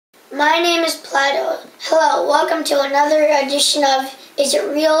My name is Plato. Hello, welcome to another edition of Is It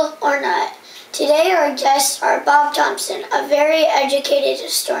Real or Not? Today our guests are Bob Thompson, a very educated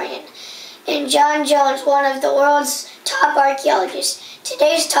historian, and John Jones, one of the world's top archaeologists.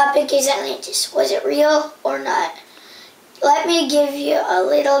 Today's topic is Atlantis. Was it real or not? Let me give you a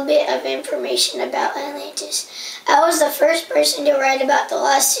little bit of information about Atlantis. I was the first person to write about the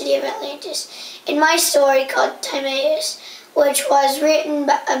lost city of Atlantis in my story called Timaeus, which was written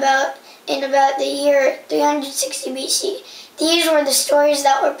in about the year 360 BC. These were the stories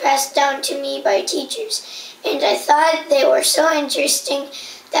that were passed down to me by teachers, and I thought they were so interesting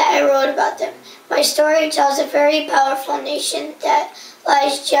that I wrote about them. My story tells a very powerful nation that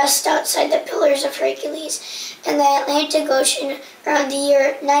lies just outside the Pillars of Hercules in the Atlantic Ocean around the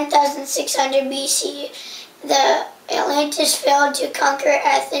year 9600 BC. The Atlantis failed to conquer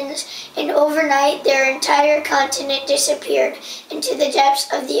Athens, and overnight their entire continent disappeared into the depths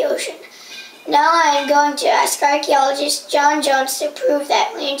of the ocean. Now I am going to ask archaeologist John Jones to prove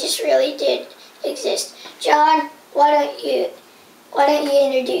that Atlantis really did exist. John, why don't you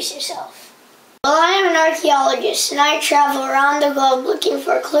introduce yourself? Well, I am an archaeologist, and I travel around the globe looking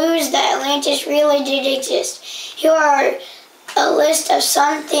for clues that Atlantis really did exist. Here are a list of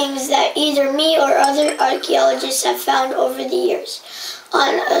some things that either me or other archaeologists have found over the years.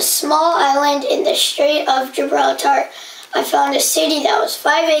 On a small island in the Strait of Gibraltar, I found a city that was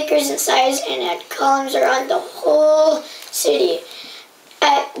 5 acres in size and had columns around the whole city.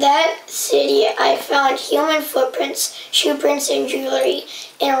 At that city, I found human footprints, shoe prints, and jewelry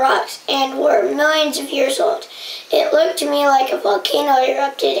in rocks, and were millions of years old. It looked to me like a volcano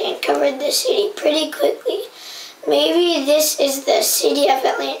erupted and covered the city pretty quickly. Maybe this is the city of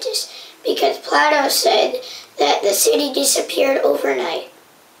Atlantis, because Plato said that the city disappeared overnight.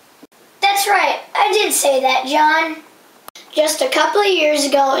 That's right, I did say that, John. Just a couple of years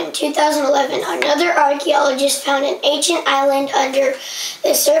ago, in 2011, another archaeologist found an ancient island under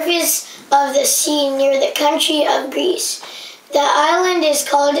the surface of the sea near the country of Greece. The island is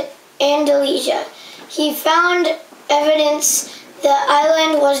called Andalusia. He found evidence the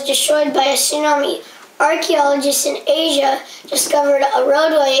island was destroyed by a tsunami. Archaeologists in Asia discovered a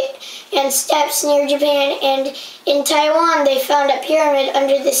roadway and steps near Japan, and in Taiwan they found a pyramid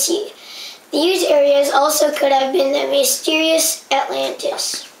under the sea. These areas also could have been the mysterious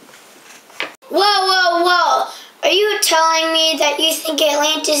Atlantis. Whoa! Are you telling me that you think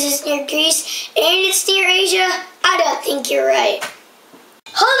Atlantis is near Greece and it's near Asia? I don't think you're right.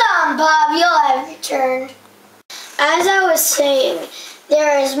 Hold on, Bob, you'll have your turn. As I was saying,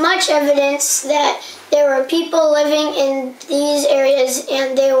 there is much evidence that there were people living in these areas,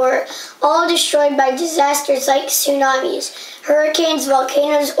 and they were all destroyed by disasters like tsunamis, hurricanes,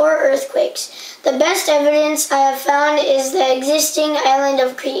 volcanoes, or earthquakes. The best evidence I have found is the existing island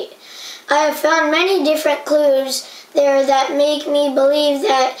of Crete. I have found many different clues there that make me believe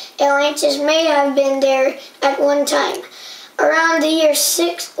that Atlantis may have been there at one time. Around the year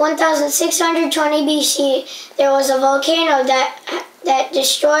 1620 BC, there was a volcano that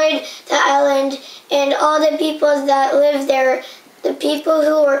destroyed the island, and all the people that lived there, the people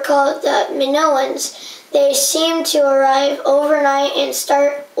who were called the Minoans, they seemed to arrive overnight and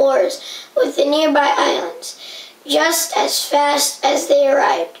start wars with the nearby islands. Just as fast as they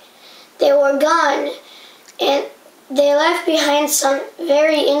arrived, they were gone, and they left behind some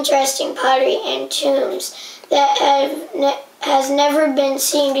very interesting pottery and tombs that has never been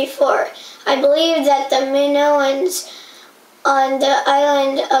seen before. I believe that the Minoans on the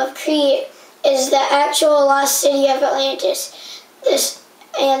island of Crete is the actual lost city of Atlantis.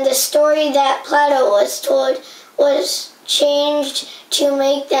 And the story that Plato was told was changed to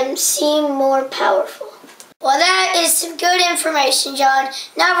make them seem more powerful. Well, that is some good information, John.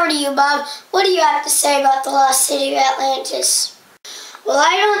 Now over to you, Bob. What do you have to say about the lost city of Atlantis? Well,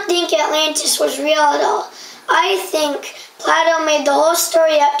 I don't think Atlantis was real at all. I think Plato made the whole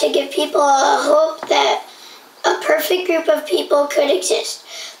story up to give people a hope that a perfect group of people could exist.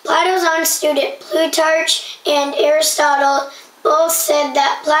 Plato's own student, Plutarch and Aristotle, both said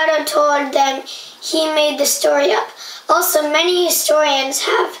that Plato told them he made the story up. Also, many historians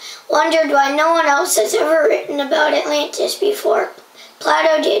have wondered why no one else has ever written about Atlantis before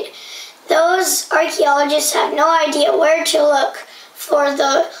Plato did. Those archaeologists have no idea where to look for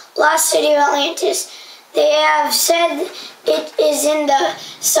the lost city of Atlantis. They have said it is in the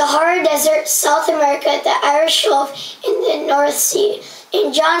Sahara Desert, South America, the Irish Gulf, in the North Sea.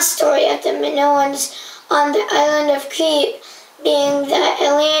 In John's story of the Minoans on the island of Crete being the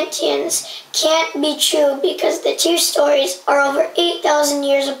Atlanteans can't be true because the two stories are over 8,000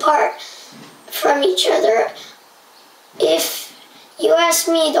 years apart from each other. If You asked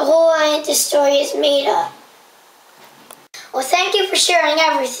me, the whole Atlantis story is made up. Well, thank you for sharing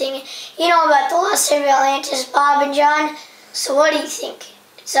everything you know about the lost city of Atlantis, Bob and John. So what do you think?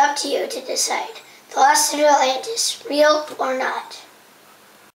 It's up to you to decide. The lost city of Atlantis, real or not?